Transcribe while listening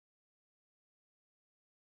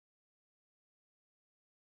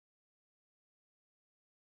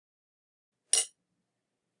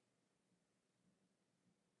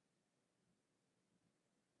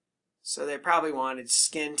So they probably wanted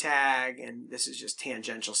skin tag, and this is just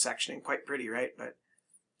tangential sectioning. Quite pretty, right? But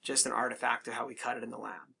just an artifact of how we cut it in the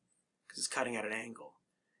lab, because it's cutting at an angle.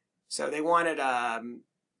 So they wanted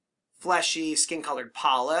fleshy, skin-colored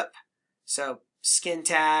polyp. So skin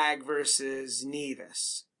tag versus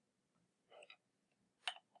nevus.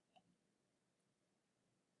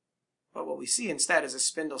 But what we see instead is a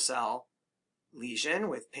spindle cell lesion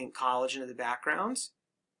with pink collagen in the background.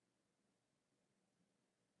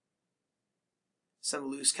 Some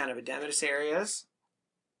loose kind of edematous areas.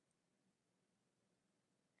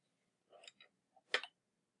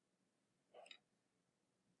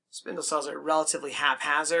 Spindle cells are relatively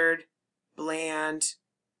haphazard, bland.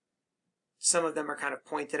 Some of them are kind of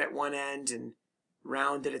pointed at one end and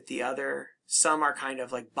rounded at the other. Some are kind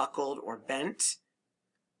of like buckled or bent,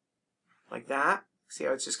 like that. See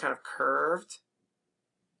how it's just kind of curved?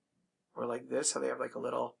 Or like this, how they have like a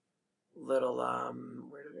little, where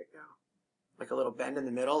did it go? Like a little bend in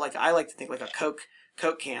the middle. Like I like to think like a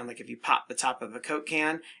Coke can, like if you pop the top of a Coke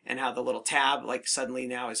can and how the little tab like suddenly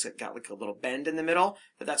now has got like a little bend in the middle,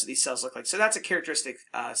 but that's what these cells look like. So that's a characteristic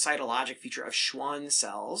cytologic feature of Schwann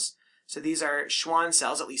cells. So these are Schwann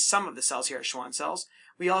cells, at least some of the cells here are Schwann cells.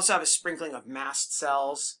 We also have a sprinkling of mast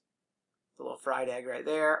cells. The little fried egg right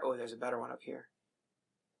there. Oh, there's a better one up here.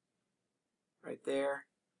 Right there.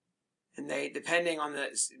 And they, depending on the,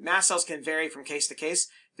 mast cells can vary from case to case,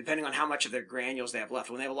 depending on how much of their granules they have left.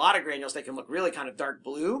 When they have a lot of granules, they can look really kind of dark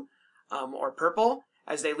blue or purple.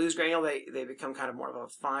 As they lose granule, they become kind of more of a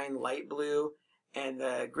fine light blue. And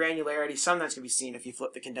the granularity sometimes can be seen if you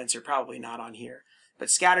flip the condenser, probably not on here. But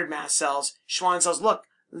scattered mast cells, Schwann cells, look,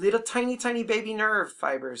 little tiny, tiny baby nerve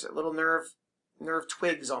fibers, little nerve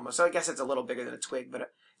twigs almost. So I guess it's a little bigger than a twig, but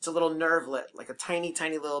it's a little nervelet, like a tiny,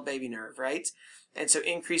 tiny little baby nerve, right? And so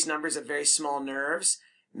increased numbers of very small nerves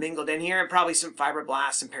mingled in here, and probably some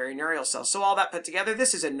fibroblasts and perineural cells. So all that put together,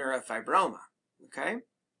 this is a neurofibroma, okay?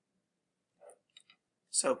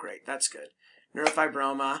 So great, that's good.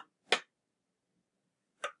 Neurofibroma.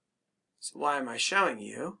 So why am I showing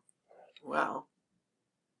you? Well,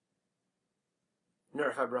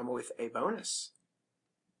 neurofibroma with a bonus.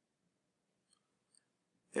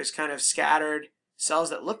 There's kind of scattered cells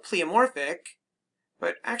that look pleomorphic,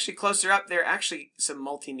 but actually closer up, they're actually some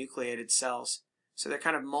multinucleated cells. So they're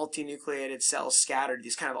kind of multinucleated cells scattered,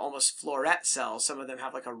 these kind of almost floret cells. Some of them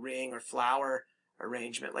have like a ring or flower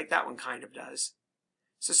arrangement, like that one kind of does.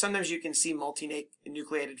 So sometimes you can see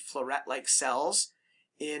multinucleated floret-like cells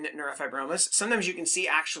in neurofibromas. Sometimes you can see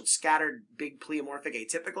actual scattered big pleomorphic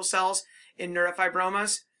atypical cells in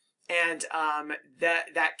neurofibromas. And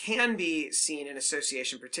that can be seen in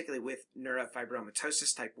association, particularly with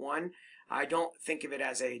neurofibromatosis type 1. I don't think of it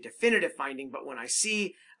as a definitive finding, but when I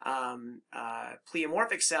see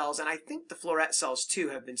pleomorphic cells, and I think the floret cells too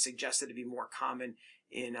have been suggested to be more common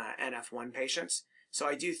in NF1 patients. So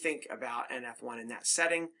I do think about NF1 in that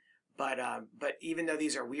setting, but even though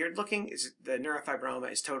these are weird looking, the neurofibroma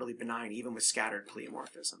is totally benign, even with scattered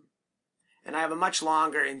pleomorphism. And I have a much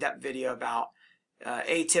longer in-depth video about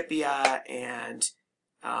atypia and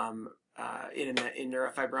in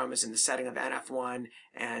neurofibromas in the setting of NF1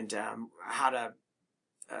 and how to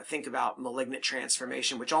think about malignant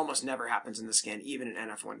transformation, which almost never happens in the skin, even in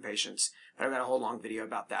NF1 patients. But I've got a whole long video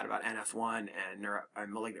about that, about NF1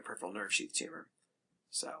 and malignant peripheral nerve sheath tumor.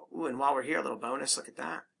 So, ooh, and while we're here, a little bonus, look at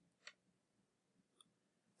that.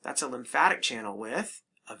 That's a lymphatic channel with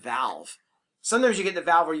a valve. Sometimes you get the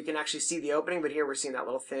valve where you can actually see the opening, but here we're seeing that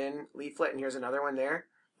little thin leaflet, and here's another one there.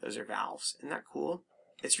 Those are valves. Isn't that cool?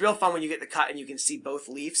 It's real fun when you get the cut and you can see both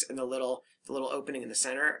leaves and the little opening in the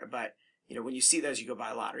center. But you know, when you see those, you go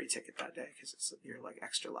buy a lottery ticket that day because you're like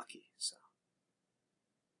extra lucky. So,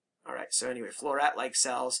 all right. So anyway, floret-like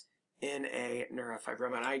cells in a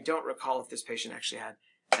neurofibroma, and I don't recall if this patient actually had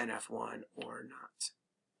NF1 or not.